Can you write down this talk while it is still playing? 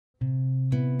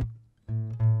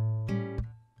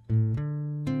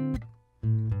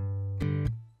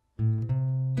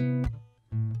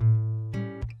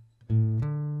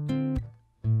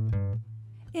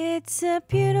It's a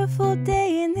beautiful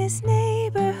day in this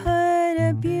neighborhood,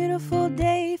 a beautiful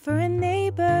day for a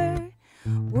neighbor.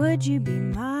 Would you be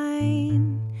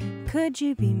mine? Could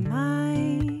you be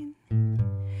mine?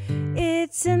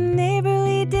 It's a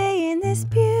neighborly day in this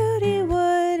beauty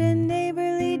wood, a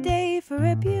neighborly day for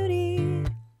a beauty.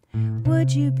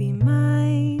 Would you be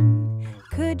mine?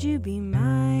 Could you be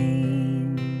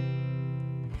mine?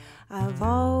 I've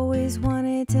always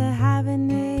wanted to have a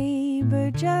neighbor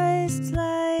just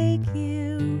like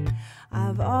you.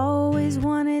 I've always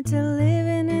wanted to live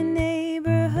in a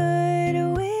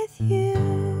neighborhood with you.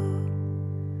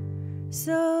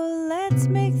 So let's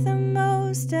make the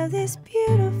most of this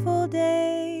beautiful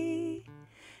day.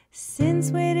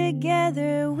 Since we're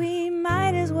together, we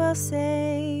might as well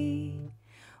say,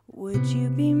 would you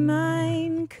be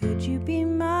mine? Could you be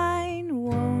mine?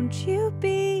 Won't you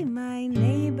be my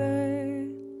neighbor?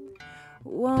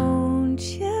 Won't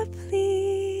you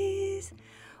please?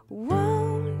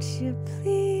 Won't you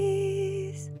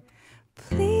please?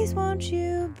 Please won't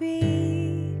you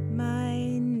be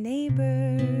my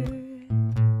neighbor?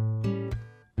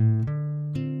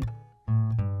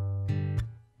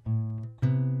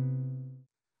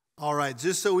 All right,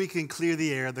 just so we can clear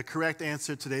the air, the correct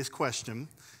answer to today's question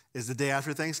is the day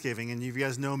after Thanksgiving, and if you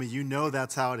guys know me, you know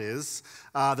that's how it is.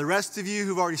 The rest of you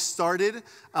who've already started,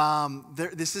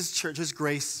 this is church, there's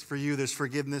grace for you, there's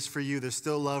forgiveness for you, there's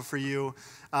still love for you.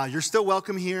 You're still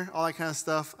welcome here, all that kind of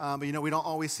stuff, but you know, we don't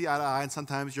always see eye to eye, and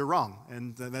sometimes you're wrong,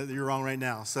 and you're wrong right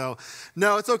now. So,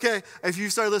 no, it's okay. If you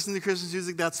start listening to Christmas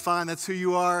music, that's fine, that's who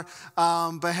you are.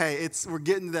 But hey, we're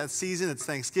getting to that season. It's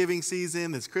Thanksgiving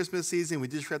season, it's Christmas season, we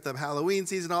just wrapped up Halloween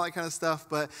season, all that kind of stuff.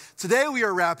 But today we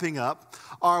are wrapping up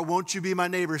our Won't You Be My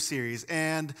Neighbor series.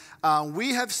 And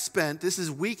we have spent, this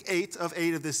is week 8 of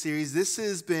 8 of this series. This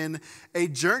has been a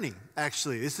journey,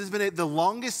 actually. This has been the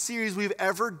longest series we've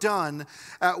ever done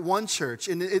at one church.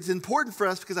 And it's important for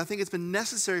us because I think it's been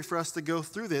necessary for us to go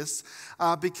through this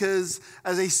because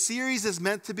as a series is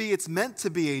meant to be, it's meant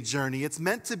to be a journey. It's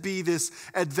meant to be this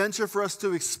adventure for us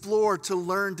to explore, to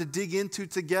learn, to dig into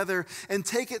together and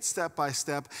take it step by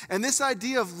step. And this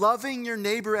idea of loving your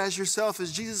neighbor as yourself,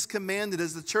 as Jesus commanded,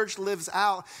 as the church lives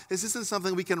out, this isn't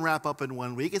something we can wrap up in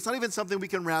 1 week. It's not even something we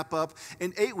can wrap up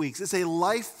in 8 weeks. It's a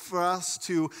life for us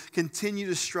to continue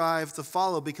to strive to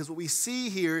follow, because what we see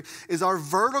here is our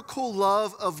vertical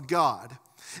love of God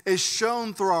is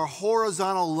shown through our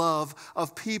horizontal love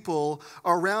of people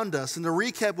around us. And to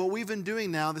recap what we've been doing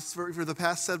now, this for the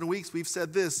past 7 weeks, we've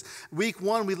said this. Week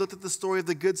 1, we looked at the story of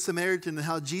the Good Samaritan and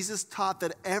how Jesus taught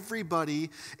that everybody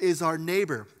is our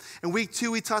neighbor. In week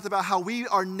 2, we talked about how we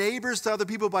are neighbors to other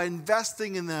people by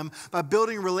investing in them, by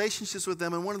building relationships with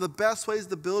them. And one of the best ways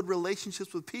to build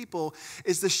relationships with people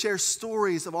is to share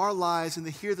stories of our lives and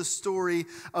to hear the story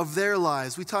of their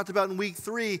lives. We talked about in week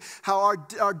 3 how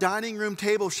our dining room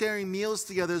table, sharing meals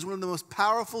together, is one of the most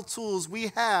powerful tools we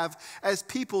have as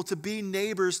people to be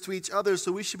neighbors to each other.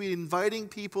 So we should be inviting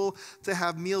people to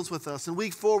have meals with us. In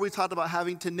week 4, we talked about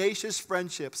having tenacious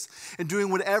friendships and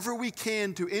doing whatever we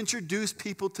can to introduce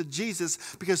people to Jesus,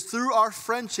 because through our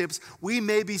friendships, we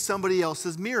may be somebody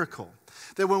else's miracle.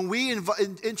 That when we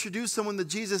introduce someone to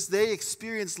Jesus, they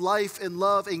experience life and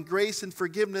love and grace and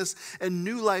forgiveness and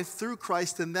new life through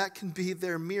Christ, and that can be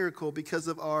their miracle because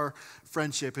of our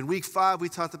friendship. In week 5, we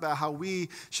talked about how we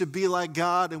should be like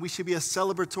God and we should be a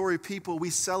celebratory people. We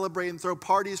celebrate and throw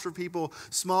parties for people,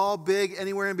 small, big,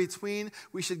 anywhere in between.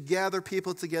 We should gather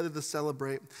people together to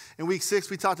celebrate. In week 6,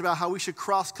 we talked about how we should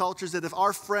cross cultures, that if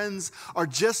our friends are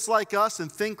just like us and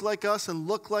think like us and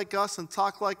look like us and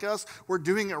talk like us, we're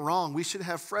doing it wrong. We should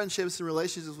have friendships and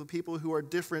relationships with people who are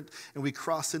different, and we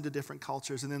cross into different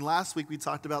cultures. And then last week, we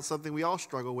talked about something we all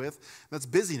struggle with, and that's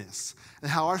busyness, and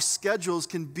how our schedules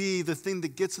can be the thing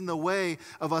that gets in the way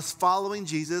of us following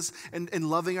Jesus and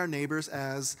loving our neighbors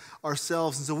as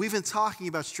ourselves. And so we've been talking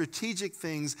about strategic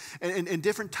things and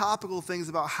different topical things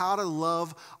about how to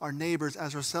love our neighbors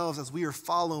as ourselves as we are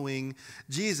following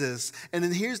Jesus. And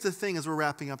then here's the thing as we're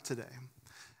wrapping up today.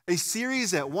 A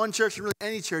series at one church, and really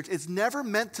any church, it's never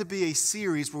meant to be a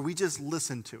series where we just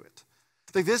listen to it.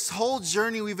 Like this whole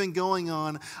journey we've been going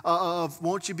on of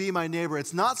Won't You Be My Neighbor,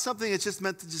 it's not something that's just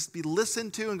meant to just be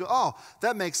listened to and go, oh,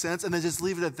 that makes sense, and then just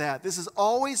leave it at that. This is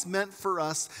always meant for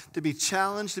us to be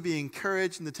challenged, to be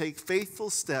encouraged, and to take faithful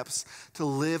steps to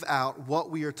live out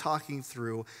what we are talking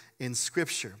through in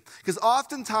Scripture. Because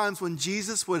oftentimes when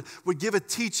Jesus would give a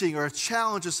teaching or a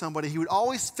challenge to somebody, he would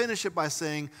always finish it by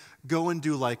saying, go and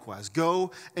do likewise.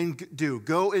 Go and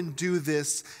do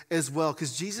this as well.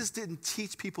 Because Jesus didn't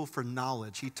teach people for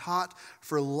knowledge. He taught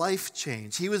for life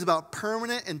change. He was about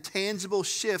permanent and tangible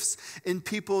shifts in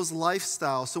people's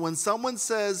lifestyle. So when someone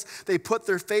says they put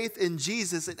their faith in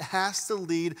Jesus, it has to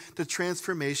lead to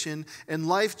transformation and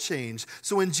life change.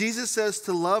 So when Jesus says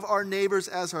to love our neighbors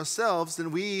as ourselves, then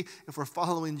we, if we're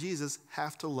following Jesus,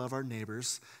 have to love our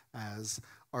neighbors as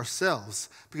ourselves.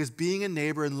 Because being a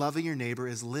neighbor and loving your neighbor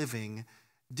is living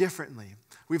differently.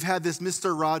 We've had this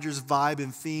Mr. Rogers vibe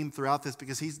and theme throughout this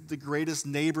because he's the greatest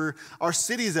neighbor our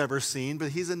city's ever seen,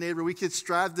 but he's a neighbor we could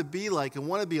strive to be like and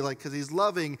want to be like because he's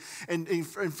loving and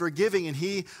forgiving, and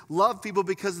he loved people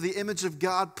because of the image of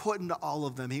God put into all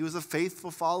of them. He was a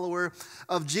faithful follower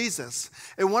of Jesus.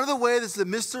 And one of the ways that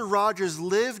Mr. Rogers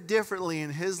lived differently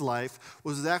in his life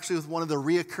was actually with one of the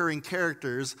reoccurring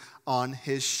characters on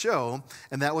his show,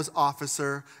 and that was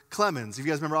Officer Clemens. If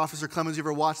you guys remember Officer Clemens, you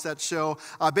ever watched that show?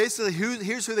 Basically,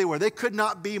 here's who they were. They could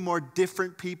not be more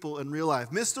different people in real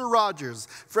life. Mr. Rogers,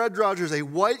 Fred Rogers, a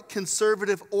white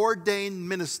conservative ordained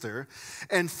minister,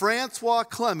 and Francois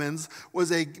Clemens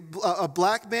was a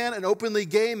black man, an openly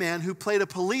gay man who played a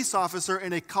police officer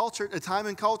in a time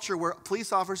and culture where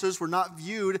police officers were not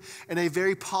viewed in a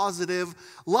very positive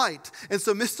light. And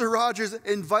so Mr. Rogers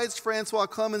invites Francois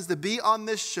Clemens to be on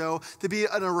this show, to be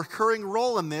in a recurring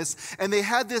role in this, and they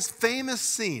had this famous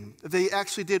scene that they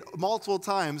actually did multiple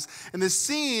times, and the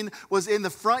scene was in the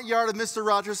front yard of Mr.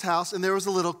 Rogers' house, and there was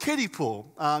a little kiddie pool.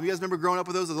 You guys remember growing up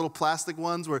with those, the little plastic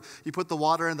ones where you put the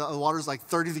water in, the water's like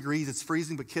 30 degrees, it's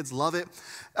freezing, but kids love it.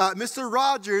 Mr.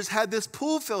 Rogers had this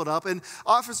pool filled up, and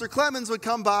Officer Clemens would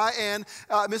come by, and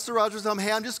Mr. Rogers would tell him,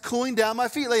 hey, I'm just cooling down my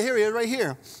feet. Like, here he is, right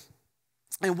here.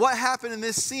 And what happened in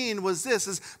this scene was this,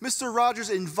 is Mr. Rogers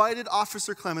invited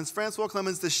Officer Clemens, Francois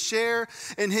Clemens, to share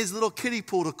in his little kiddie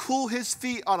pool to cool his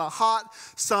feet on a hot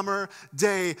summer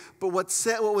day. But what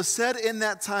was said in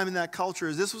that time, in that culture,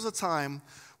 is this was a time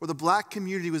where the black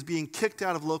community was being kicked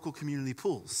out of local community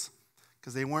pools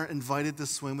because they weren't invited to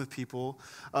swim with people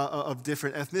of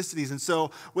different ethnicities. And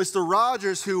so Mr.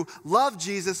 Rogers, who loved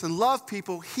Jesus and loved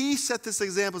people, he set this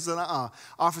example and said,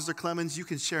 Officer Clemens, you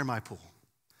can share my pool.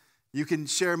 You can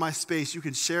share my space. You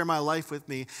can share my life with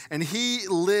me. And he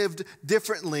lived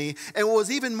differently. And what was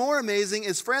even more amazing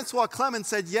is Francois Clemens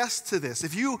said yes to this.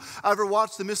 If you ever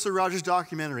watched the Mr. Rogers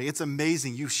documentary, it's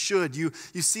amazing. You should. You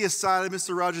see a side of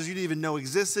Mr. Rogers you didn't even know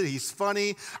existed. He's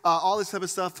funny, all this type of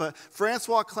stuff. But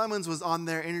Francois Clemens was on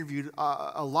there interviewed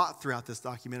a lot throughout this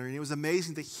documentary. And it was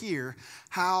amazing to hear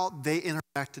how they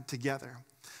interacted together.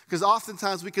 Because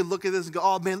oftentimes we can look at this and go,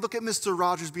 oh man, look at Mr.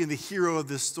 Rogers being the hero of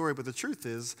this story. But the truth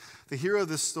is, the hero of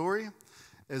this story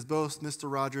is both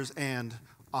Mr. Rogers and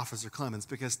Officer Clemens.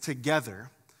 Because together,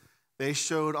 they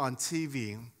showed on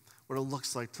TV what it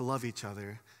looks like to love each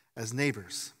other as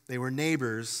neighbors. They were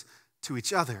neighbors to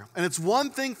each other. And it's one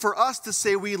thing for us to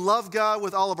say we love God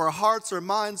with all of our hearts, our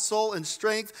minds, soul, and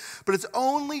strength, but it's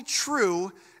only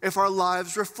true if our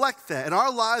lives reflect that. And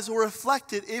our lives will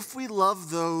reflect it if we love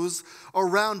those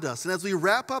around us. And as we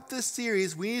wrap up this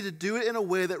series, we need to do it in a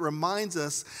way that reminds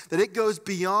us that it goes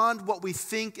beyond what we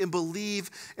think and believe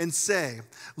and say.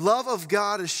 Love of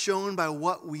God is shown by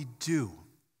what we do.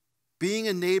 Being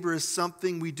a neighbor is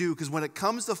something we do, because when it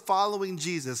comes to following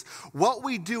Jesus, what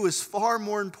we do is far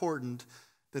more important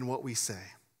than what we say.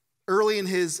 Early in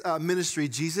his ministry,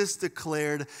 Jesus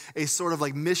declared a sort of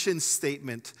like mission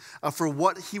statement for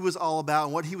what he was all about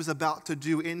and what he was about to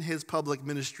do in his public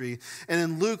ministry. And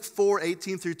in Luke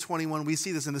 4:18-21, we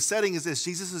see this. And the setting is this: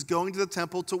 Jesus is going to the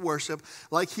temple to worship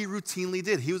like he routinely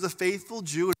did. He was a faithful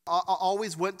Jew and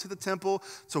always went to the temple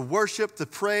to worship, to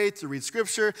pray, to read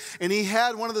scripture. And he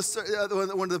had one of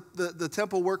the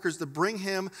temple workers to bring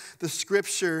him the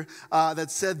scripture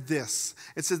that said this.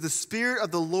 It says, "The Spirit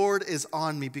of the Lord is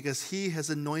on me because he has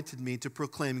anointed me to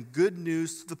proclaim good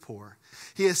news to the poor.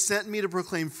 He has sent me to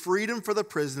proclaim freedom for the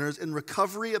prisoners and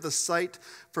recovery of the sight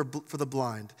for the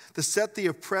blind, to set the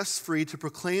oppressed free, to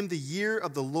proclaim the year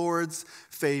of the Lord's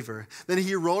favor." Then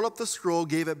he rolled up the scroll,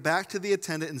 gave it back to the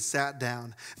attendant, and sat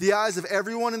down. The eyes of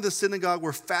everyone in the synagogue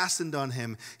were fastened on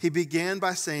him. He began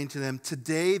by saying to them,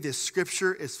 "Today this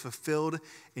scripture is fulfilled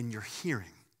in your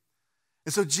hearing."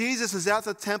 And so Jesus is at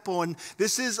the temple, and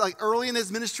this is like early in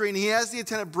his ministry, and he has the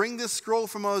attendant bring this scroll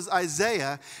from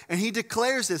Isaiah, and he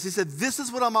declares this. He said, "This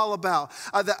is what I'm all about,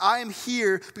 that I am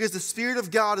here because the Spirit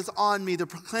of God is on me to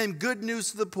proclaim good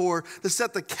news to the poor, to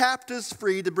set the captives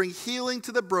free, to bring healing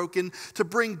to the broken, to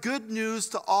bring good news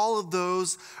to all of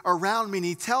those around me." And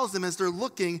he tells them as they're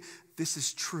looking, this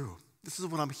is true. This is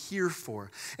what I'm here for.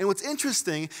 And what's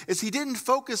interesting is he didn't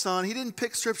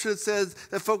pick scripture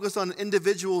that focused on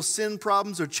individual sin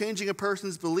problems or changing a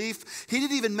person's belief. He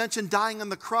didn't even mention dying on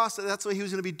the cross. That's what he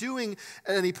was going to be doing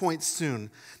at any point soon.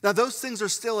 Now, those things are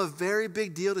still a very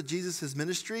big deal to Jesus'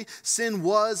 ministry. Sin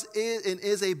was and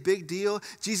is a big deal.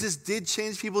 Jesus did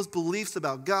change people's beliefs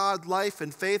about God, life,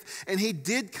 and faith. And he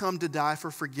did come to die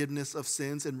for forgiveness of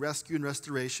sins and rescue and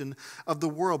restoration of the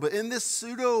world. But in this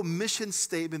pseudo mission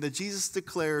statement that Jesus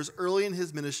declares early in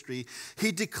his ministry,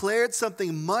 he declared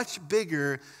something much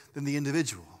bigger than the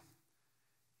individual.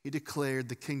 He declared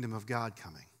the kingdom of God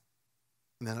coming,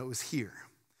 and that it was here.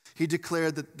 He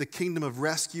declared that the kingdom of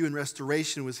rescue and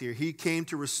restoration was here. He came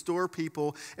to restore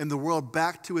people and the world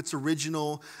back to its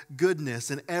original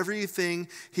goodness. And everything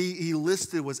he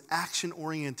listed was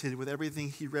action-oriented with everything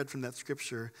he read from that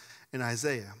scripture in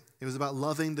Isaiah. It was about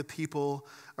loving the people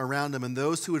around him. And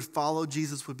those who would follow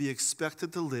Jesus would be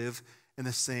expected to live in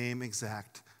the same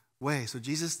exact way. So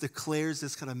Jesus declares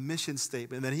this kind of mission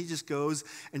statement. And then he just goes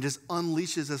and just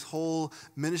unleashes this whole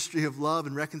ministry of love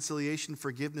and reconciliation,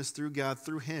 forgiveness through God,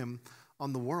 through him,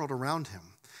 on the world around him.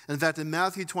 In fact, in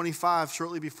Matthew 25,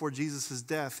 shortly before Jesus'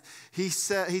 death, he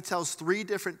tells three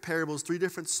different parables, three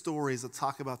different stories that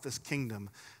talk about this kingdom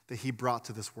that he brought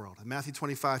to this world. In Matthew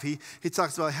 25, he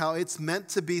talks about how it's meant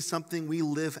to be something we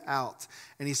live out.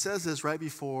 And he says this right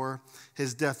before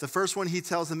his death. The first one he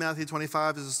tells in Matthew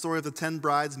 25 is the story of the 10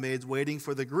 bridesmaids waiting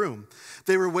for the groom.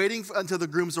 They were waiting until the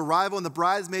groom's arrival, and the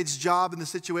bridesmaid's job in the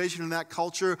situation in that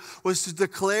culture was to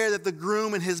declare that the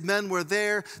groom and his men were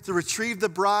there to retrieve the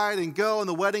bride and go, and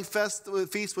the wedding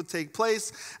feast would take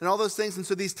place, and all those things. And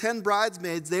so these 10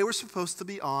 bridesmaids, they were supposed to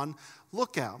be on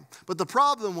lookout. But the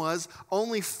problem was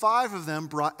only 5 of them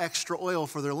brought extra oil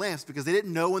for their lamps because they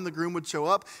didn't know when the groom would show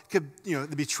up.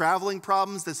 There'd be traveling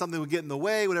problems, that something would get in the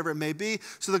way, whatever it may be.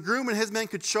 So the groom and his men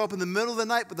could show up in the middle of the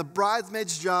night, but the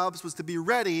bridesmaids' jobs was to be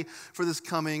ready for this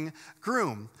coming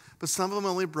groom. But some of them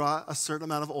only brought a certain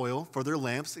amount of oil for their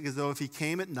lamps, because though if he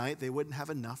came at night, they wouldn't have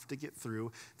enough to get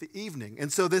through the evening.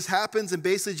 And so this happens, and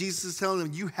basically Jesus is telling them,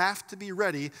 you have to be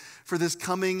ready for this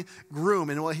coming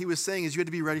groom. And what he was saying is you had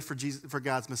to be ready for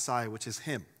God's Messiah, which is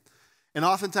him. And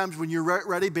oftentimes when you're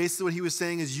ready, basically what he was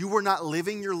saying is you were not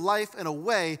living your life in a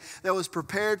way that was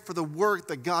prepared for the work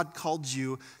that God called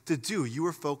you to do. You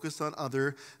were focused on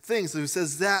other things. So he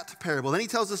says that parable. Then he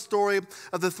tells the story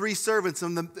of the 3 servants.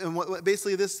 And what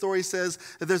basically this story says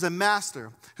that there's a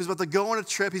master who's about to go on a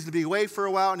trip. He's going to be away for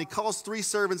a while. And he calls 3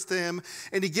 servants to him.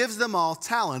 And he gives them all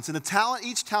talents. And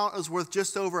each talent is worth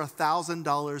just over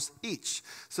 $1,000 each.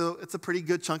 So it's a pretty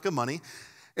good chunk of money.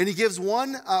 And he gives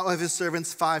one of his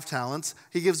servants 5 talents.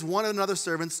 He gives one of another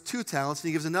servants 2 talents. And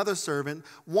he gives another servant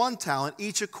 1 talent,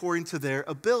 each according to their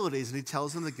abilities. And he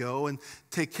tells them to go and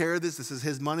take care of this. This is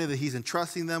his money that he's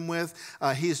entrusting them with.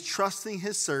 He is trusting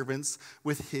his servants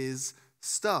with his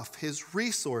stuff, his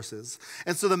resources.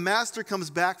 And so the master comes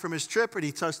back from his trip, and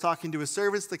he starts talking to his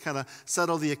servants to kind of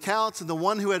settle the accounts. And the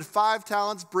one who had 5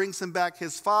 talents brings him back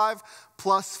his 5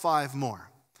 plus 5 more.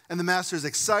 And the master is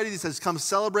excited. He says, come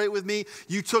celebrate with me.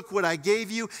 You took what I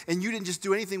gave you, and you didn't just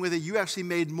do anything with it. You actually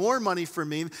made more money for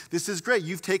me. This is great.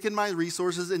 You've taken my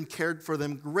resources and cared for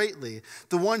them greatly.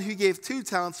 The one who gave 2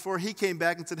 talents for, he came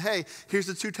back and said, hey, here's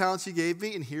the 2 talents you gave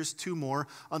me, and here's 2 more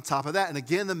on top of that. And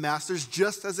again, the master's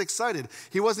just as excited.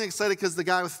 He wasn't excited because the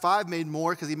guy with 5 made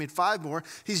more, because he made 5 more.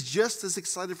 He's just as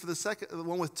excited for the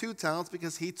one with 2 talents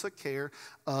because he took care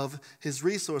of his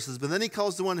resources. But then he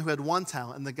calls the one who had 1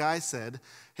 talent, and the guy said,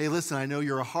 hey, listen, I know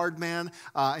you're a hard man.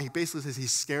 He basically says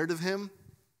he's scared of him.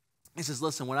 He says,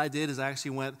 listen, what I did is I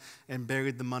actually went and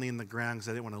buried the money in the ground because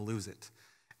I didn't want to lose it.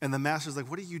 And the master's like,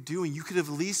 what are you doing? You could have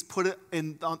at least put it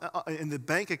in the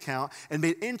bank account and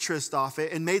made interest off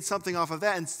it and made something off of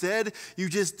that. Instead, you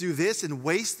just do this and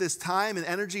waste this time and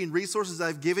energy and resources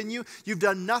I've given you. You've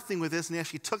done nothing with this. And he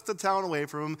actually took the talent away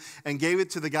from him and gave it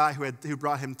to the guy who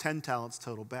brought him 10 talents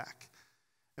total back.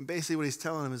 And basically what he's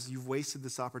telling him is you've wasted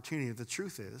this opportunity. The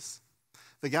truth is,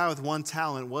 the guy with 1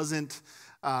 talent wasn't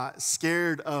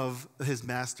scared of his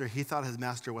master. He thought his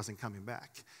master wasn't coming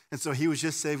back. And so he was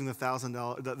just saving the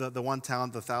 $1,000, the 1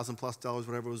 talent, the $1,000+,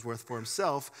 whatever it was worth for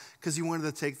himself, because he wanted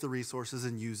to take the resources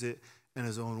and use it in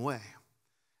his own way.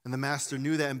 And the master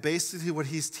knew that. And basically what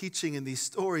he's teaching in these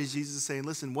stories, Jesus is saying,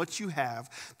 listen, what you have,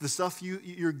 the stuff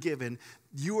you're given,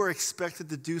 you are expected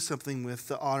to do something with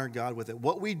to honor God with it.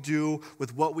 What we do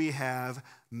with what we have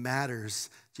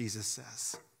matters, Jesus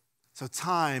says. So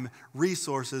time,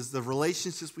 resources, the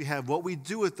relationships we have, what we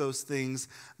do with those things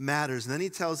matters. And then he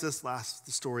tells this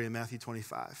last story in Matthew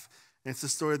 25. And it's the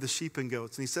story of the sheep and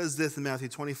goats. And he says this in Matthew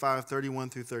 25, 31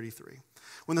 through 33.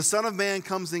 When the Son of Man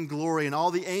comes in glory and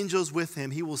all the angels with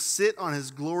him, he will sit on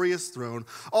his glorious throne.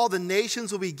 All the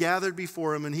nations will be gathered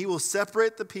before him, and he will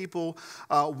separate the people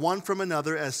one from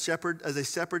another as a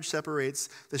shepherd separates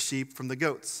the sheep from the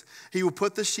goats. He will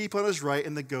put the sheep on his right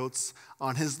and the goats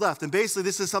on his left. And basically,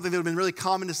 this is something that would have been really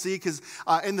common to see because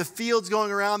in the fields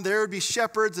going around, there would be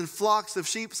shepherds and flocks of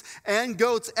sheep and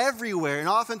goats everywhere. And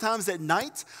oftentimes at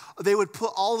night, they would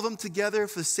put all of them together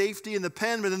for safety in the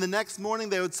pen, but then the next morning,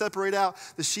 they would separate out.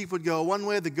 The sheep would go one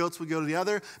way, the goats would go to the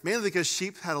other, mainly because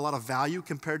sheep had a lot of value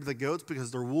compared to the goats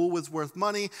because their wool was worth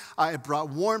money. It brought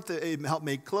warmth. It helped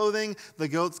make clothing. The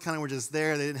goats kind of were just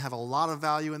there. They didn't have a lot of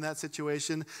value in that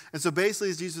situation. And so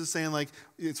basically, as Jesus is saying, like,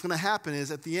 it's going to happen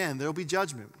is at the end, there will be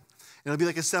judgment. It'll be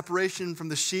like a separation from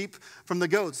the sheep from the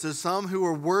goats. There's some who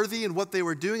are worthy in what they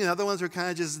were doing, and other ones are kind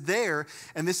of just there.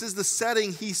 And this is the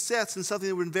setting he sets and something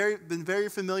that would have been very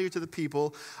familiar to the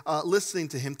people listening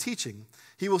to him teaching.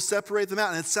 He will separate them out.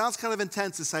 And it sounds kind of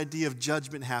intense, this idea of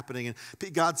judgment happening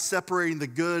and God separating the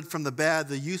good from the bad,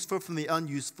 the useful from the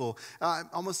unuseful. It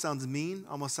almost sounds mean,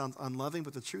 almost sounds unloving,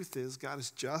 but the truth is God is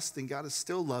just and God is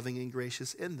still loving and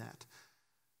gracious in that.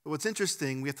 But what's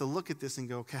interesting, we have to look at this and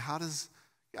go, okay, how does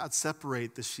God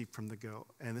separate the sheep from the goat?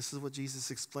 And this is what Jesus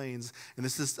explains. And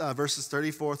this is verses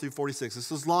 34 through 46.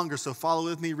 This is longer, so follow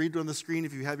with me. Read it on the screen.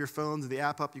 If you have your phones and the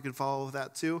app up, you can follow with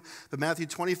that too. But Matthew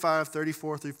 25,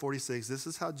 34 through 46, this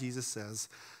is how Jesus says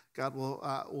God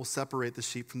will separate the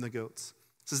sheep from the goats.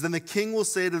 It says, then the king will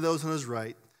say to those on his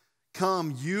right,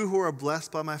 come, you who are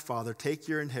blessed by my Father, take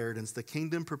your inheritance, the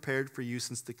kingdom prepared for you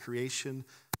since the creation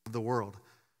of the world.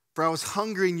 For I was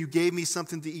hungry and you gave me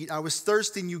something to eat. I was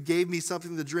thirsty and you gave me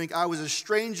something to drink. I was a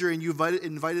stranger and you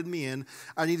invited me in.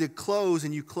 I needed clothes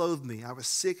and you clothed me. I was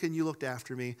sick and you looked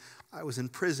after me. I was in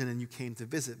prison and you came to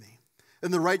visit me.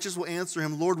 And the righteous will answer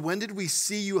him, Lord, when did we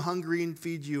see you hungry and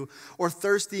feed you, or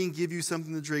thirsty and give you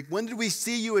something to drink? When did we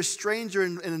see you a stranger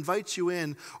and invite you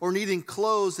in, or needing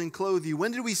clothes and clothe you?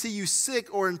 When did we see you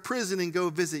sick or in prison and go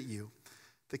visit you?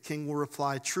 The king will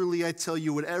reply, truly I tell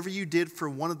you, whatever you did for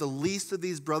one of the least of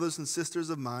these brothers and sisters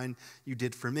of mine, you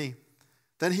did for me.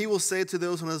 Then he will say to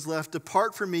those on his left,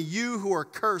 depart from me, you who are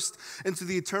cursed, into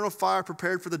the eternal fire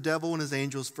prepared for the devil and his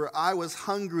angels. For I was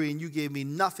hungry and you gave me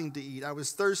nothing to eat. I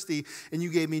was thirsty and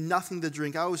you gave me nothing to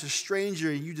drink. I was a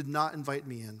stranger and you did not invite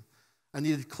me in. I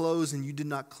needed clothes and you did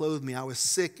not clothe me. I was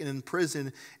sick and in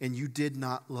prison and you did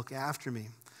not look after me.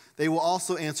 They will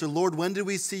also answer, Lord, when did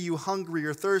we see you hungry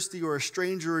or thirsty or a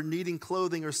stranger or needing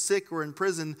clothing or sick or in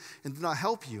prison and did not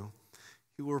help you?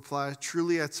 He will reply,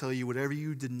 truly I tell you, whatever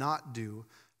you did not do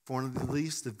for one of the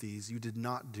least of these, you did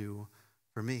not do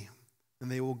for me. And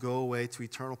they will go away to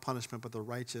eternal punishment, but the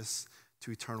righteous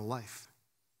to eternal life.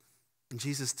 And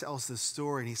Jesus tells this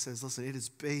story and he says, listen, it is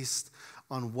based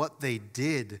on what they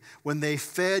did. When they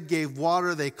fed, gave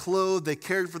water, they clothed, they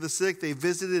cared for the sick, they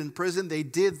visited in prison, they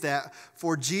did that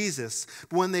for Jesus.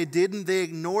 But when they didn't, they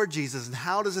ignored Jesus. And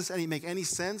how does this make any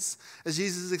sense as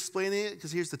Jesus is explaining it?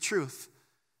 Because here's the truth.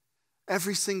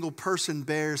 Every single person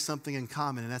bears something in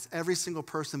common, and that's every single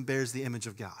person bears the image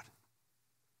of God.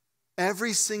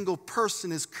 Every single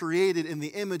person is created in the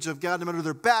image of God, no matter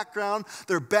their background,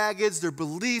 their baggage, their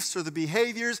beliefs, or their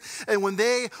behaviors. And when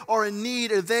they are in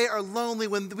need or they are lonely,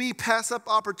 when we pass up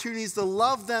opportunities to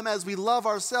love them as we love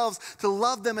ourselves, to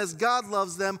love them as God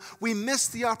loves them, we miss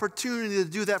the opportunity to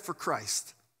do that for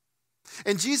Christ.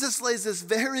 And Jesus lays this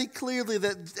very clearly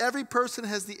that every person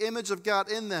has the image of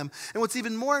God in them. And what's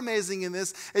even more amazing in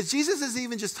this is Jesus isn't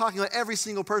even just talking about every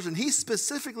single person. He's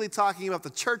specifically talking about the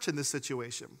church in this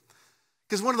situation.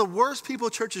 Because one of the worst people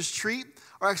churches treat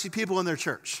are actually people in their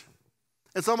church.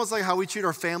 It's almost like how we treat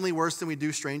our family worse than we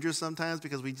do strangers sometimes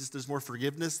because there's more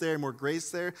forgiveness there, more grace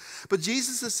there. But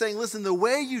Jesus is saying, listen, the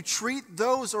way you treat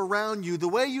those around you, the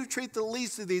way you treat the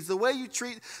least of these, the way you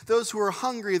treat those who are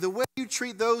hungry, the way you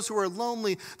treat those who are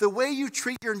lonely, the way you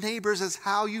treat your neighbors is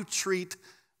how you treat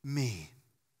me.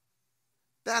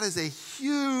 That is a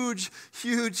huge,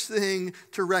 huge thing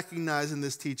to recognize in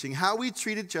this teaching. How we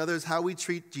treat each other is how we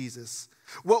treat Jesus.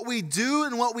 What we do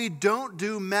and what we don't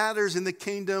do matters in the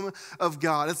kingdom of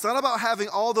God. It's not about having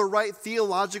all the right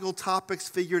theological topics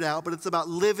figured out, but it's about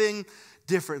living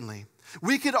differently.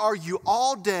 We could argue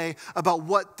all day about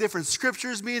what different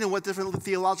scriptures mean and what different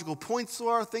theological points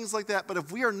are, things like that. But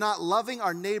if we are not loving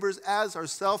our neighbors as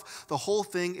ourselves, the whole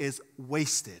thing is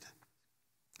wasted.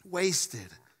 Wasted.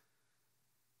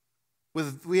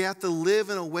 We have to live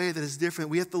in a way that is different.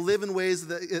 We have to live in ways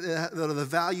that are the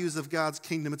values of God's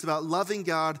kingdom. It's about loving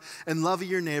God and loving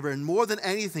your neighbor. And more than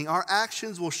anything, our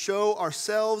actions will show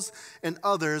ourselves and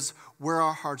others where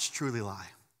our hearts truly lie.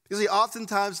 You see,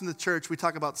 oftentimes in the church, we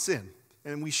talk about sin.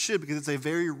 And we should, because it's a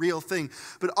very real thing.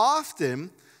 But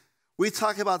often, we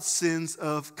talk about sins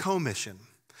of commission.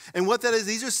 And what that is,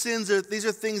 these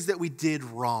are things that we did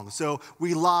wrong. So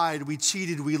we lied, we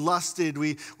cheated, we lusted,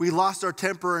 we lost our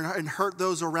temper and hurt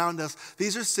those around us.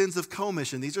 These are sins of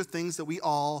commission. These are things that we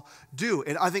all do.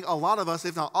 And I think a lot of us,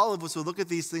 if not all of us, will look at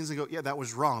these things and go, yeah, that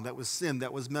was wrong, that was sin,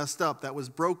 that was messed up, that was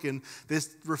broken.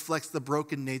 This reflects the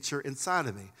broken nature inside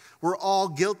of me. We're all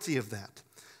guilty of that.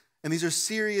 And these are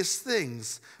serious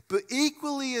things. But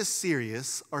equally as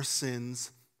serious are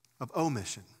sins of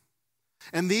omission.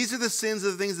 And these are the sins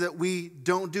of the things that we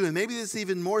don't do. And maybe this is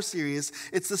even more serious.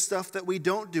 It's the stuff that we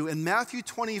don't do. And Matthew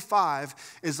 25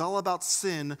 is all about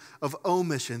sin of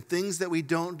omission, things that we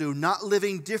don't do, not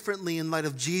living differently in light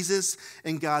of Jesus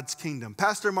and God's kingdom.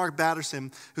 Pastor Mark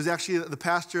Batterson, who's actually the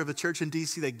pastor of the church in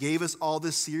D.C. that gave us all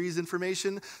this series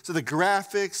information, so the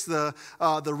graphics,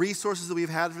 the resources that we've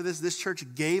had for this church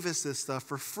gave us this stuff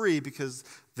for free because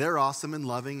they're awesome and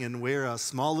loving, and we're a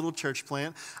small little church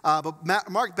plant. But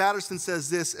Mark Batterson says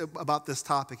this about this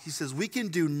topic. He says, we can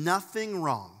do nothing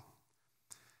wrong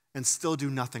and still do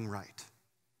nothing right.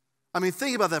 I mean,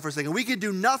 think about that for a second. We can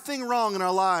do nothing wrong in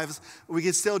our lives, but we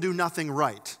can still do nothing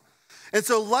right. And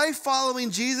so life following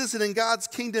Jesus and in God's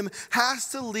kingdom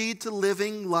has to lead to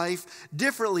living life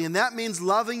differently. And that means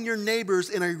loving your neighbors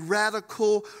in a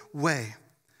radical way.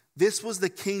 This was the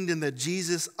kingdom that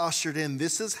Jesus ushered in.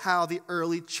 This is how the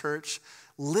early church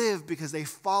lived because they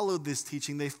followed this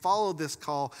teaching. They followed this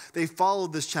call. They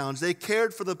followed this challenge. They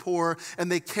cared for the poor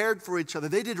and they cared for each other.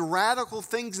 They did radical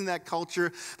things in that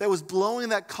culture that was blowing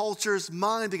that culture's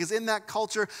mind because in that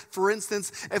culture, for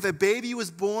instance, if a baby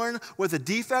was born with a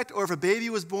defect or if a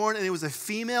baby was born and it was a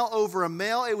female over a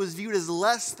male, it was viewed as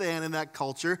less than in that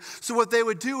culture. So what they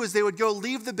would do is they would go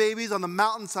leave the babies on the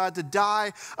mountainside to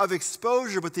die of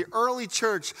exposure. But the early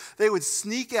church, they would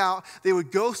sneak out. They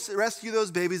would go rescue those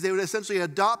babies. They would essentially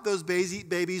adopt those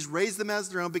babies, raise them as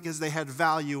their own because they had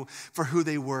value for who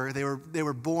they were. They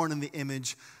were born in the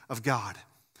image of God.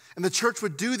 And the church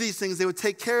would do these things. They would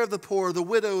take care of the poor, the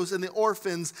widows, and the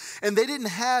orphans, and they didn't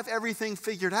have everything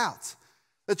figured out.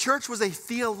 The church was a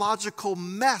theological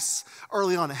mess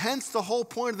early on, hence the whole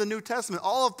point of the New Testament.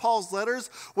 All of Paul's letters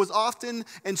was often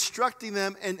instructing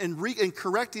them and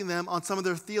correcting them on some of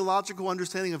their theological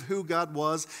understanding of who God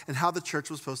was and how the church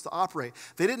was supposed to operate.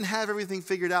 They didn't have everything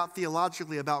figured out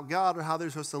theologically about God or how they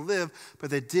were supposed to live, but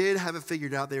they did have it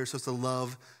figured out. They were supposed to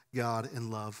love God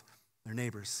and love their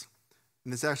neighbors.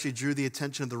 And this actually drew the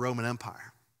attention of the Roman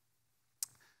Empire.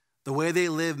 The way they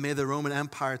lived made the Roman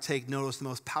Empire take notice, the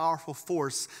most powerful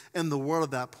force in the world at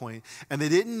that point. And they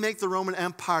didn't make the Roman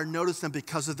Empire notice them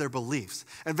because of their beliefs.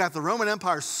 In fact, the Roman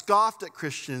Empire scoffed at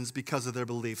Christians because of their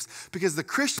beliefs, because the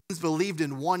Christians believed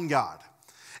in one God.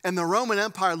 And the Roman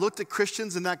Empire looked at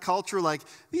Christians in that culture like,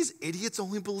 these idiots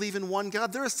only believe in one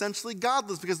God. They're essentially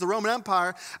godless because the Roman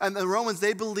Empire and the Romans,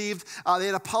 they believed, they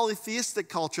had a polytheistic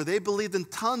culture. They believed in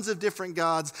tons of different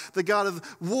gods, the God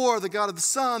of war, the God of the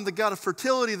sun, the God of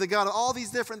fertility, the God of all these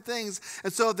different things.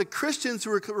 And so the Christians who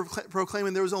were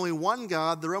proclaiming there was only one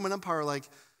God, the Roman Empire were like,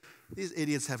 these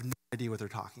idiots have no idea what they're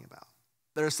talking about.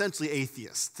 They're essentially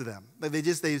atheists to them.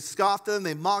 They scoffed them,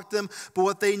 they mocked them. But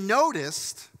what they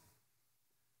noticed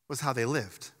was how they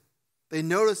lived. They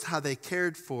noticed how they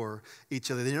cared for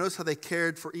each other. They noticed how they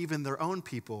cared for even their own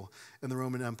people in the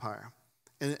Roman Empire.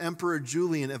 And Emperor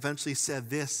Julian eventually said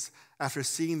this after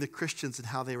seeing the Christians and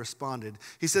how they responded.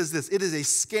 He says this, "It is a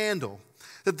scandal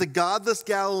that the godless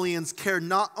Galileans care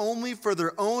not only for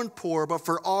their own poor, but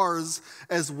for ours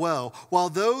as well, while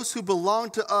those who belong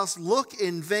to us look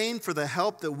in vain for the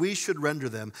help that we should render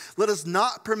them. Let us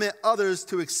not permit others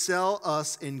to excel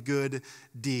us in good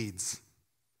deeds."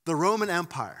 The Roman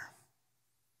Empire,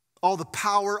 all the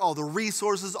power, all the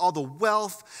resources, all the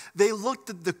wealth, they looked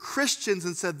at the Christians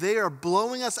and said, they are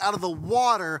blowing us out of the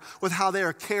water with how they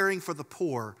are caring for the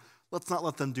poor. Let's not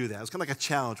let them do that. It was kind of like a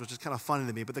challenge, which is kind of funny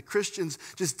to me. But the Christians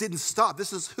just didn't stop.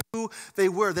 This is who they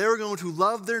were. They were going to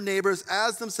love their neighbors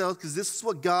as themselves because this is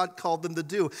what God called them to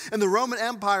do. And the Roman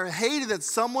Empire hated that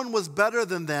someone was better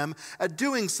than them at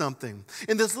doing something.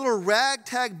 And this little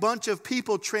ragtag bunch of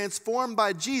people transformed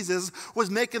by Jesus was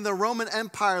making the Roman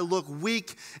Empire look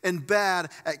weak and bad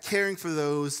at caring for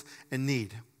those in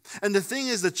need. And the thing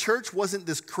is, the church wasn't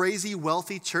this crazy,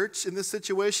 wealthy church in this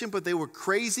situation, but they were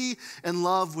crazy in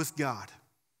love with God.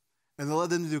 And they led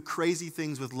them to do crazy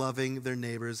things with loving their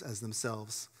neighbors as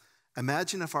themselves.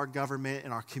 Imagine if our government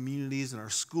and our communities and our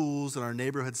schools and our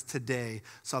neighborhoods today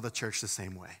saw the church the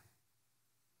same way.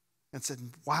 And said,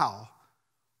 wow,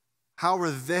 how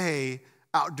are they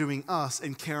outdoing us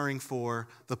in caring for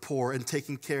the poor and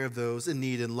taking care of those in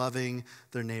need and loving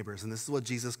their neighbors. And this is what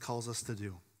Jesus calls us to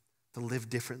do, to live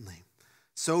differently.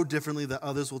 So differently that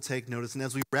others will take notice. And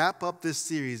as we wrap up this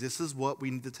series, this is what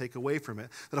we need to take away from it.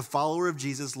 That a follower of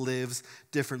Jesus lives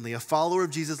differently. A follower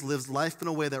of Jesus lives life in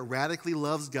a way that radically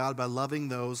loves God by loving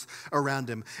those around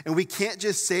him. And we can't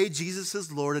just say Jesus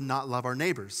is Lord and not love our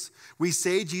neighbors. We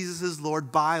say Jesus is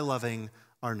Lord by loving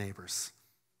our neighbors.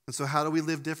 And so how do we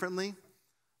live differently?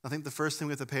 I think the first thing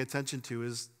we have to pay attention to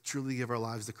is truly give our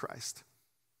lives to Christ.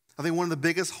 I think one of the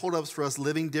biggest holdups for us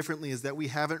living differently is that we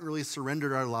haven't really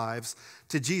surrendered our lives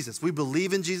to Jesus. We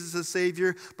believe in Jesus as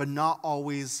Savior, but not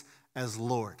always as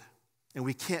Lord. And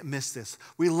we can't miss this.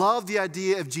 We love the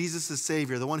idea of Jesus as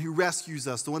Savior, the one who rescues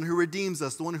us, the one who redeems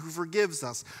us, the one who forgives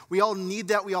us. We all need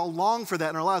that. We all long for that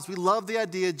in our lives. We love the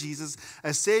idea of Jesus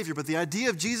as Savior, but the idea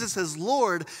of Jesus as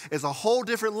Lord is a whole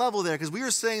different level there, because we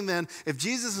were saying then, if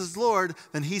Jesus is Lord,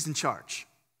 then he's in charge.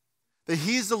 That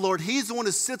he's the Lord, he's the one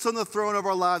who sits on the throne of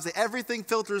our lives, that everything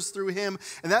filters through him,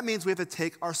 and that means we have to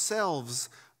take ourselves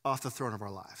off the throne of our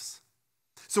lives.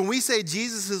 So when we say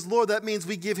Jesus is Lord, that means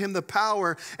we give him the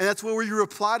power, and that's where we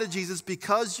reply to Jesus,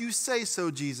 because you say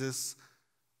so, Jesus,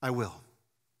 I will.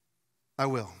 I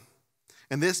will.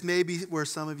 And this may be where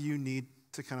some of you need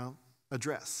to kind of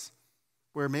address,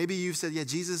 where maybe you've said, yeah,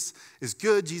 Jesus is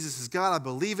good, Jesus is God, I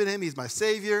believe in him, he's my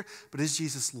Savior, but is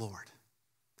Jesus Lord?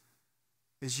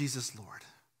 Is Jesus Lord?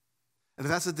 And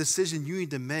if that's a decision you need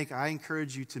to make, I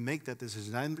encourage you to make that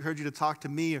decision. I encourage you to talk to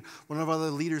me or one of our other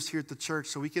leaders here at the church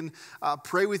so we can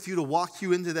pray with you to walk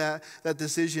you into that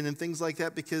decision and things like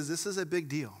that, because this is a big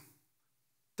deal.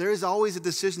 There is always a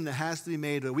decision that has to be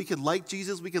made. We can like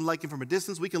Jesus, we can like him from a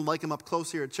distance, we can like him up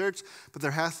close here at church, but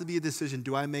there has to be a decision.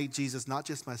 Do I make Jesus not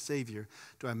just my Savior?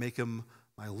 Do I make him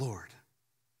my Lord?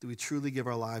 Do we truly give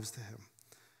our lives to him?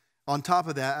 On top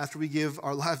of that, after we give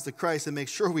our lives to Christ and make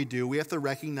sure we do, we have to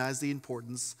recognize the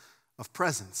importance of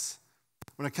presence.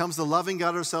 When it comes to loving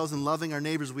God ourselves and loving our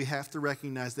neighbors, we have to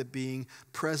recognize that being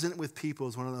present with people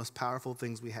is one of the most powerful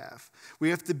things we have.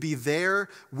 We have to be there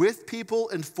with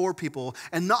people and for people,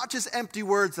 and not just empty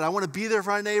words that I want to be there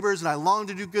for our neighbors and I long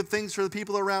to do good things for the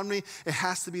people around me. It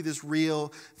has to be this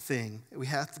real thing. We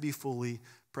have to be fully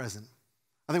present.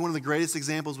 I think one of the greatest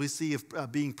examples we see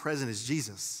of being present is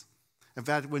Jesus. In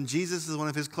fact, when Jesus, one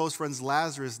of his close friends,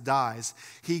 Lazarus, dies,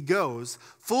 he goes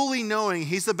fully knowing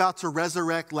he's about to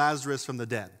resurrect Lazarus from the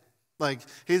dead. Like,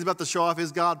 he's about to show off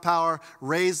his God power,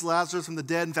 raise Lazarus from the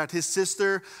dead. In fact, his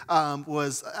sister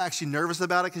was actually nervous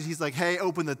about it because he's like, hey,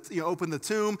 open the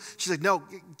tomb. She's like, no,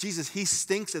 Jesus, he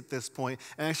stinks at this point.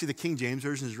 And actually, the King James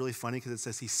Version is really funny because it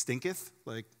says he stinketh,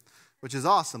 which is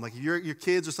awesome. Like, your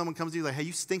kids or someone comes to you like, hey,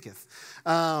 you stinketh.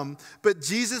 But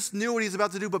Jesus knew what he's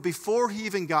about to do, but before he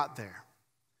even got there,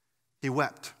 he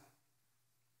wept.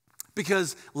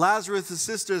 Because Lazarus'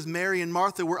 sisters, Mary and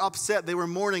Martha, were upset. They were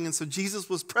mourning, and so Jesus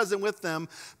was present with them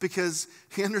because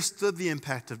he understood the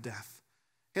impact of death.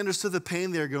 He understood the pain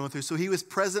they were going through, so he was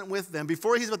present with them.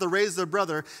 Before he's about to raise their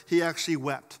brother, he actually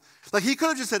wept. Like, he could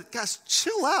have just said, guys,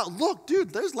 chill out. Look,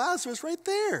 dude, there's Lazarus right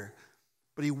there.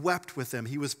 But he wept with them.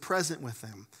 He was present with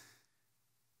them.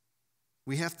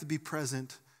 We have to be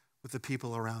present with the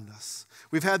people around us.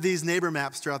 We've had these neighbor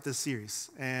maps throughout this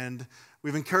series, and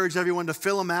we've encouraged everyone to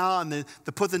fill them out and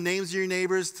to put the names of your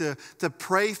neighbors, to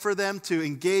pray for them, to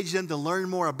engage them, to learn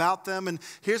more about them. And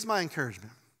here's my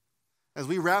encouragement. As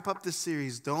we wrap up this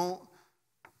series, don't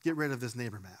get rid of this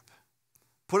neighbor map.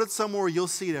 Put it somewhere where you'll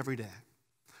see it every day.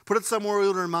 Put it somewhere where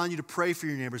it'll remind you to pray for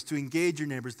your neighbors, to engage your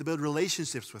neighbors, to build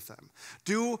relationships with them.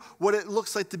 Do what it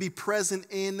looks like to be present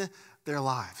in their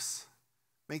lives.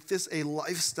 Make this a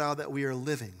lifestyle that we are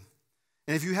living.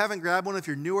 And if you haven't grabbed one, if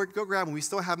you're newer, go grab one. We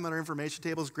still have them on our information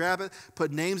tables. Grab it,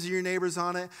 put names of your neighbors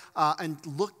on it, and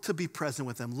look to be present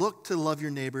with them. Look to love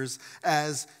your neighbors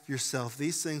as yourself.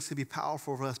 These things can be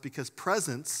powerful for us because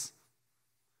presence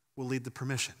will lead to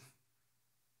permission.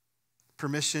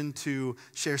 Permission to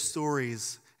share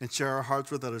stories and share our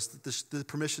hearts with others, the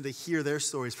permission to hear their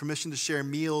stories, permission to share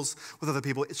meals with other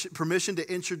people, permission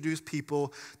to introduce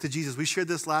people to Jesus. We shared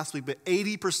this last week, but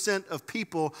 80% of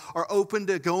people are open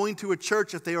to going to a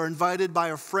church if they are invited by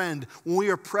a friend. When we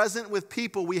are present with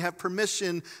people, we have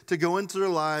permission to go into their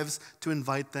lives to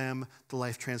invite them to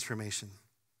life transformation.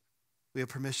 We have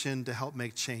permission to help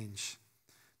make change.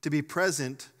 To be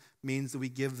present means that we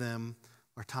give them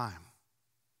our time.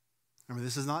 Remember,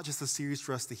 this is not just a series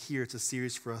for us to hear, it's a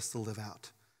series for us to live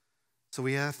out. So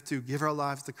we have to give our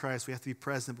lives to Christ, we have to be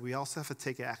present, but we also have to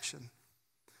take action.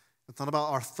 It's not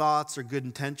about our thoughts or good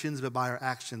intentions, but by our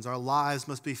actions. Our lives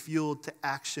must be fueled to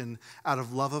action out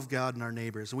of love of God and our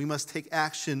neighbors. And we must take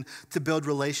action to build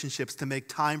relationships, to make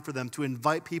time for them, to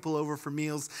invite people over for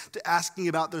meals, to asking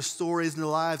about their stories and their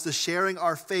lives, to sharing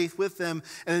our faith with them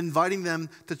and inviting them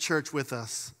to church with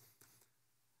us.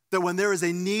 That when there is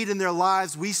a need in their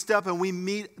lives, we step and we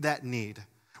meet that need.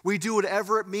 We do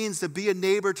whatever it means to be a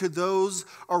neighbor to those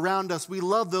around us. We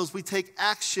love those. We take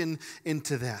action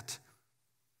into that.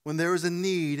 When there is a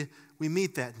need, we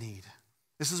meet that need.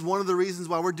 This is one of the reasons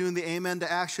why we're doing the Amen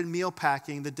to Action meal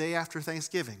packing the day after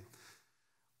Thanksgiving.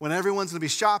 When everyone's going to be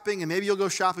shopping, and maybe you'll go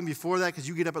shopping before that because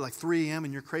you get up at like 3 a.m.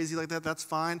 and you're crazy like that, that's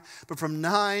fine. But from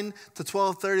 9 to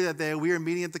 12:30 that day, we are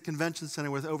meeting at the convention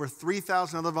center with over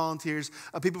 3,000 other volunteers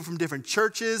of people from different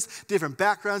churches, different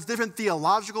backgrounds, different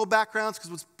theological backgrounds.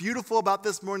 Because what's beautiful about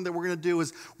this morning that we're going to do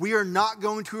is we are not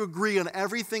going to agree on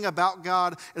everything about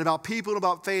God and about people and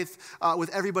about faith with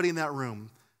everybody in that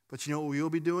room. But you know what we will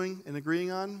be doing and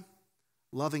agreeing on?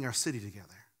 Loving our city together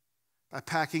by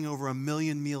packing over 1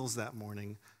 million meals that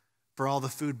morning for all the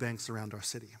food banks around our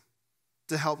city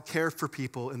to help care for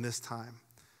people in this time.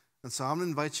 And so I'm going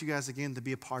to invite you guys again to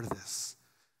be a part of this.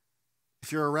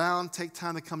 If you're around, take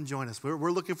time to come join us.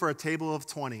 We're looking for a table of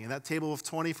 20, and that table of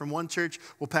 20 from one church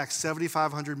will pack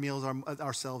 7,500 meals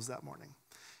ourselves that morning.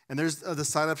 And there's the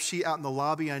sign-up sheet out in the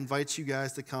lobby. I invite you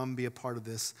guys to come be a part of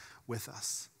this with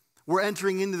us. We're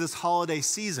entering into this holiday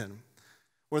season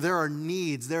where there are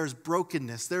needs, there is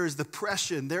brokenness, there is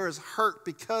depression, there is hurt,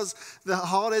 because the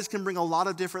holidays can bring a lot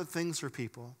of different things for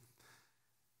people.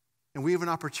 And we have an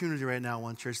opportunity right now,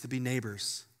 One Church, to be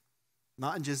neighbors,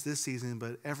 not in just this season,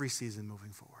 but every season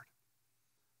moving forward.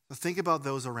 So think about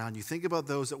those around you. Think about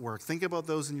those at work. Think about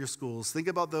those in your schools. Think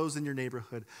about those in your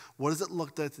neighborhood. What does it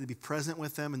look like to be present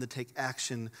with them and to take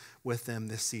action with them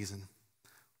this season?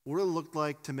 What does it look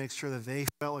like to make sure that they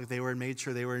felt like they were made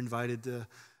sure they were invited to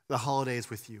the holidays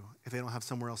with you if they don't have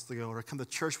somewhere else to go, or come to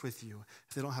church with you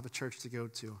if they don't have a church to go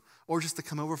to, or just to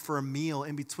come over for a meal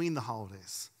in between the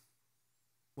holidays?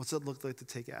 What's it look like to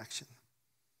take action?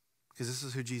 Because this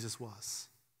is who Jesus was.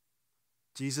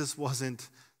 Jesus wasn't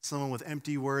someone with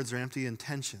empty words or empty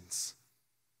intentions.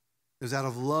 It was out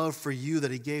of love for you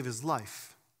that he gave his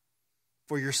life.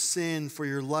 For your sin, for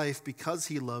your life, because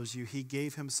he loves you, he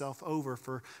gave himself over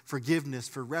for forgiveness,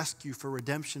 for rescue, for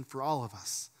redemption for all of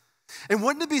us. And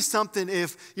wouldn't it be something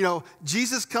if,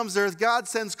 Jesus comes to earth, God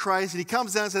sends Christ, and he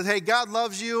comes down and says, hey, God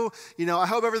loves you, I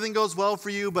hope everything goes well for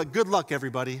you, but good luck,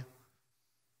 everybody.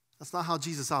 That's not how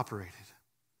Jesus operated.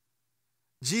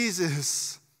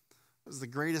 Jesus was the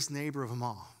greatest neighbor of them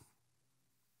all.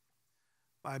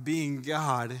 By being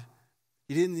God,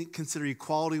 he didn't consider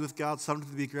equality with God something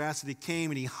to be grasped. He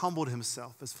came and he humbled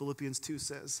himself, as Philippians 2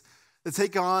 says, to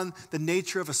take on the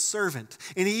nature of a servant.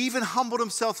 And he even humbled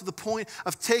himself to the point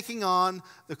of taking on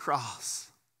the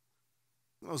cross.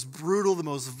 The most brutal, the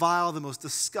most vile, the most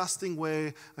disgusting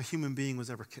way a human being was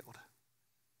ever killed.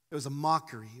 It was a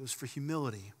mockery. It was for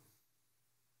humility.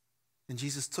 And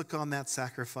Jesus took on that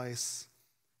sacrifice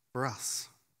for us.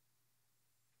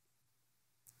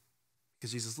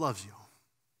 Because Jesus loves you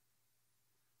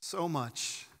so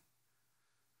much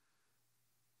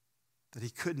that he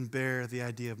couldn't bear the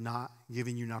idea of not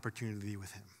giving you an opportunity to be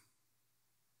with him.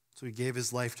 So he gave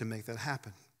his life to make that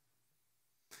happen.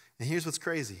 And here's what's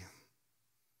crazy.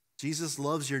 Jesus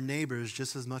loves your neighbors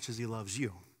just as much as he loves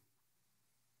you.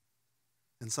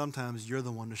 And sometimes you're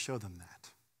the one to show them that.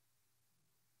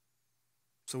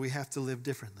 So we have to live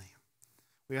differently.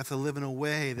 We have to live in a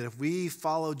way that if we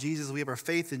follow Jesus, we have our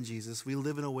faith in Jesus, we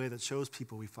live in a way that shows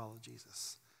people we follow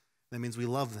Jesus. That means we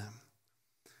love them.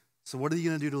 So what are you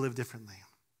going to do to live differently?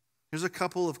 Here's a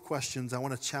couple of questions I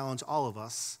want to challenge all of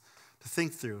us to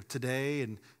think through today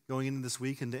and going into this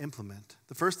week and to implement.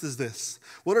 The first is this.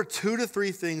 What are 2 to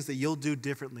 3 things that you'll do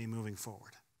differently moving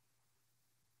forward?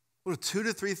 What are 2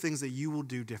 to 3 things that you will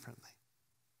do differently?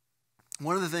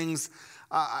 One of the things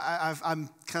I'm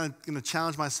kind of going to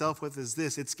challenge myself with is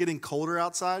this. It's getting colder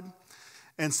outside.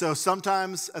 And so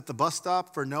sometimes at the bus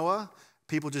stop for Noah,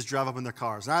 people just drive up in their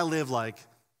cars. And I live like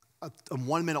a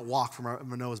 1-minute walk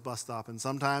from Noah's bus stop. And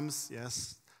sometimes,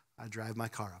 yes, I drive my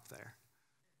car up there.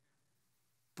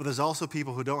 But there's also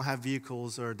people who don't have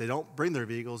vehicles, or they don't bring their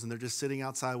vehicles, and they're just sitting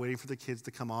outside waiting for the kids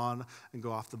to come on and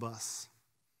go off the bus.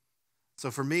 So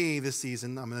for me this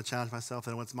season, I'm going to challenge myself,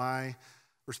 and it's my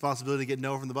responsibility to get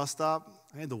Noah from the bus stop.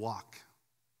 I need to walk.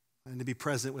 I need to be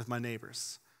present with my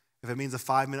neighbors. If it means a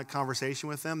 5-minute conversation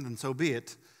with them, then so be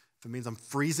it. If it means I'm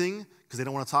freezing because they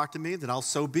don't want to talk to me, then I'll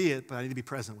so be it, but I need to be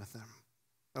present with them.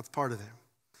 That's part of it.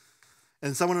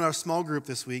 And someone in our small group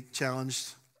this week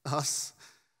challenged us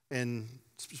and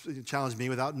challenged me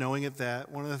without knowing it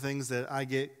that one of the things that I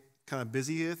get kind of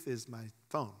busy with is my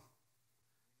phone.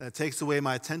 That it takes away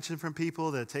my attention from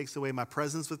people, that it takes away my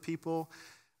presence with people.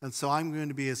 And so I'm going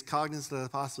to be as cognizant as I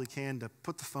possibly can to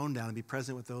put the phone down and be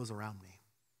present with those around me.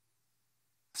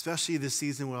 Especially this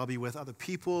season where I'll be with other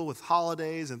people, with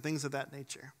holidays and things of that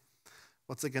nature.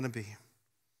 What's it going to be?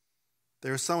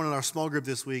 There was someone in our small group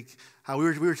this week, how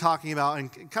we were talking about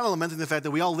and kind of lamenting the fact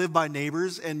that we all live by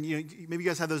neighbors, and maybe you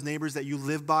guys have those neighbors that you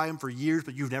live by them for years,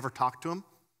 but you've never talked to them,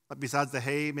 besides the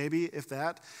hey, maybe, if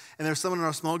that. And there's someone in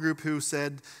our small group who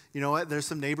said, you know what, there's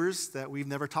some neighbors that we've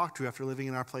never talked to after living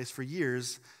in our place for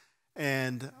years,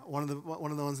 and one of the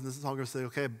ones in this small group said,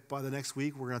 okay, by the next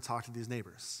week, we're going to talk to these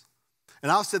neighbors.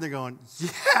 And I was sitting there going,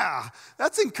 yeah,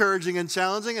 that's encouraging and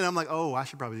challenging, and I'm like, oh, I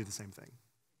should probably do the same thing.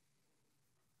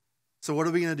 So what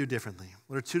are we going to do differently?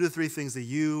 What are 2 to 3 things that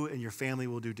you and your family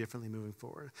will do differently moving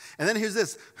forward? And then here's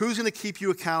this. Who's going to keep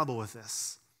you accountable with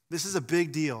this? This is a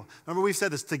big deal. Remember we've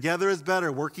said this, together is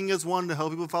better, working as one to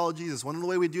help people follow Jesus. One of the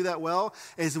ways we do that well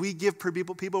is we give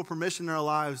people permission in our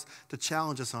lives to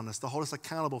challenge us on this, to hold us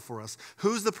accountable for us.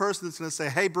 Who's the person that's going to say,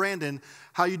 hey, Brandon,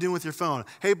 how you doing with your phone?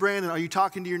 Hey, Brandon, are you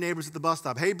talking to your neighbors at the bus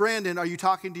stop? Hey, Brandon, are you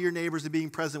talking to your neighbors and being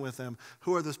present with them?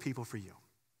 Who are those people for you?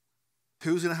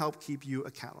 Who's going to help keep you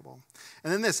accountable?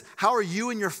 And then this, how are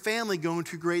you and your family going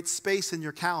to create space in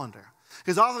your calendar?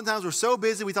 Because oftentimes we're so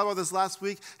busy, we talked about this last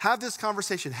week, have this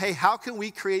conversation. Hey, how can we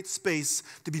create space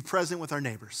to be present with our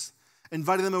neighbors?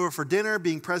 Inviting them over for dinner,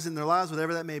 being present in their lives,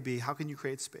 whatever that may be. How can you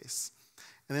create space?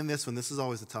 And then this one, this is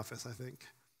always the toughest, I think.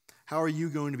 How are you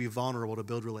going to be vulnerable to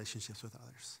build relationships with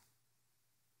others?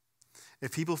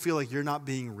 If people feel like you're not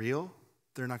being real,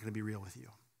 they're not going to be real with you.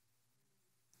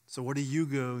 So what are you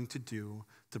going to do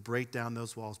to break down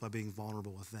those walls by being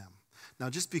vulnerable with them? Now,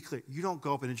 just be clear. You don't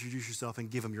go up and introduce yourself and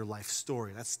give them your life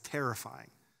story. That's terrifying.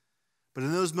 But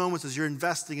in those moments, as you're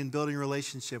investing in building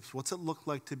relationships, what's it look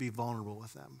like to be vulnerable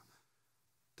with them?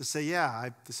 To say, yeah,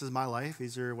 this is my life.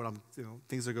 These are what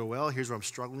things that go well. Here's what I'm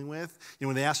struggling with.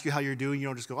 When they ask you how you're doing, you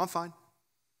don't just go, I'm fine.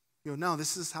 You go, no,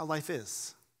 this is how life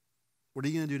is. What are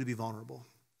you going to do to be vulnerable?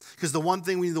 Because the one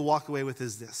thing we need to walk away with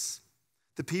is this.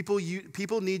 The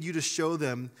people need you to show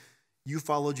them you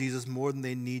follow Jesus more than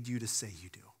they need you to say you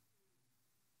do.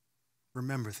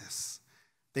 Remember this.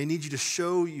 They need you to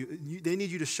show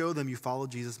them you follow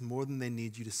Jesus more than they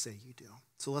need you to say you do.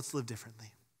 So let's live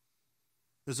differently.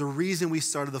 There's a reason we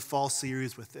started the fall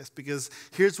series with this, because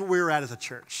here's where we're at as a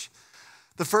church.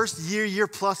 The first year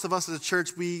plus of us as a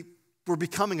church, we were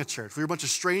becoming a church. We were a bunch of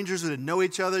strangers who didn't know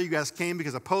each other. You guys came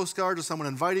because of postcards or someone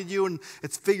invited you, and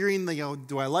it's figuring,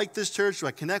 do I like this church? Do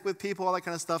I connect with people? All that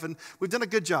kind of stuff. And we've done a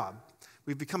good job.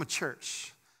 We've become a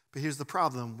church. But here's the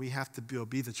problem. We have to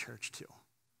be the church too.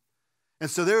 And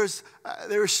so there was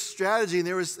strategy,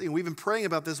 and we've been praying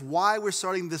about this, why we're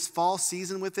starting this fall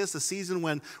season with this, a season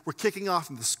when we're kicking off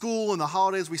in the school and the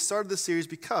holidays. We started this series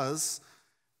because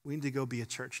we need to go be a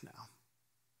church now.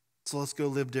 So let's go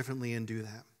live differently and do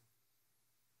that.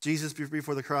 Jesus,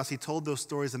 before the cross, he told those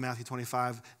stories in Matthew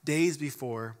 25 days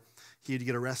before he'd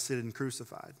get arrested and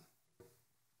crucified.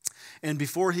 And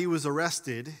before he was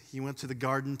arrested, he went to the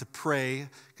garden to pray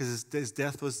because his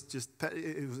death was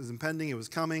impending, it was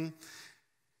coming.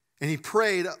 And he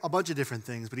prayed a bunch of different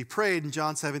things, but he prayed in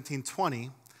John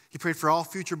 17:20, he prayed for all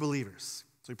future believers.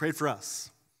 So he prayed for us.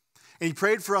 And he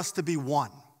prayed for us to be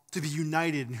one, to be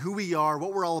united in who we are,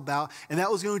 what we're all about, and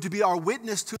that was going to be our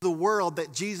witness to the world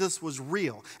that Jesus was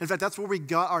real. In fact, that's where we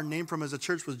got our name from as a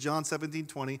church, was John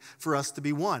 17:20, for us to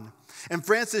be one. And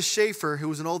Francis Schaeffer, who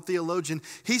was an old theologian,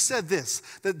 he said this,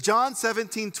 that John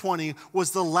 17:20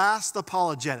 was the last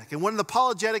apologetic. And what an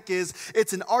apologetic is,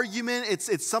 it's an argument,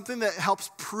 it's something that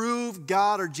helps prove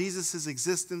God or Jesus'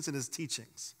 existence and his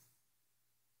teachings.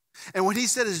 And what he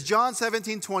said is John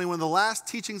 17:20, one of the last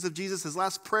teachings of Jesus, his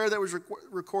last prayer that was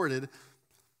recorded,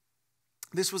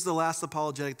 this was the last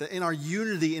apologetic, that in our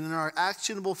unity and in our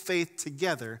actionable faith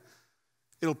together,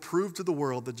 it'll prove to the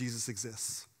world that Jesus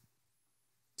exists.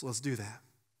 So let's do that.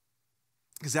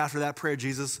 Because after that prayer,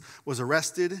 Jesus was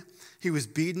arrested, he was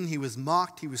beaten, he was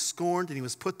mocked, he was scorned, and he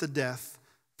was put to death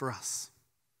for us.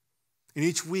 And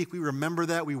each week we remember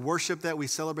that, we worship that, we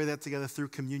celebrate that together through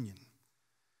communion.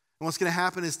 And what's going to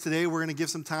happen is today we're going to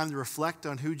give some time to reflect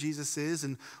on who Jesus is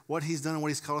and what he's done and what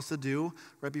he's called us to do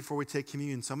right before we take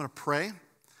communion. So I'm going to pray. I'm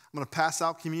going to pass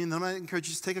out communion. Then I'm going to encourage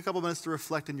you to take a couple minutes to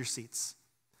reflect in your seats.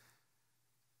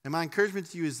 And my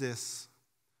encouragement to you is this.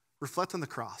 Reflect on the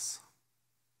cross.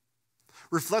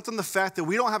 Reflect on the fact that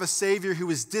we don't have a Savior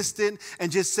who is distant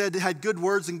and just had good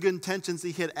words and good intentions.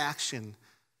 He had action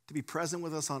to be present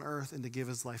with us on earth and to give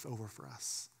his life over for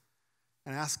us.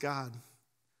 And ask God,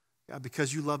 God,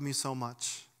 because you love me so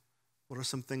much, what are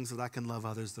some things that I can love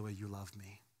others the way you love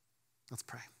me? Let's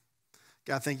pray.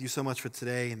 God, thank you so much for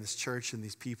today and this church and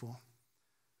these people.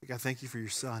 God, thank you for your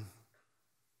son.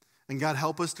 And God,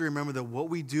 help us to remember that what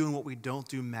we do and what we don't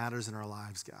do matters in our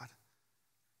lives, God.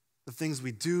 The things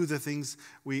we do, the things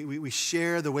we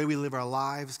share, the way we live our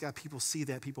lives, God, people see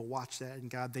that, people watch that, and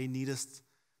God, they need us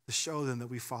to show them that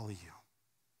we follow you.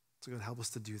 So God, help us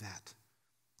to do that.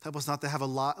 Help us not to have a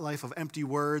life of empty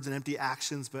words and empty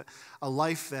actions, but a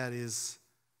life that is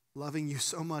loving you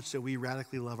so much that we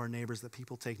radically love our neighbors, that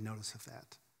people take notice of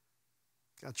that.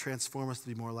 God, transform us to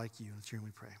be more like you. In your name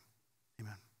we pray.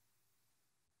 Amen.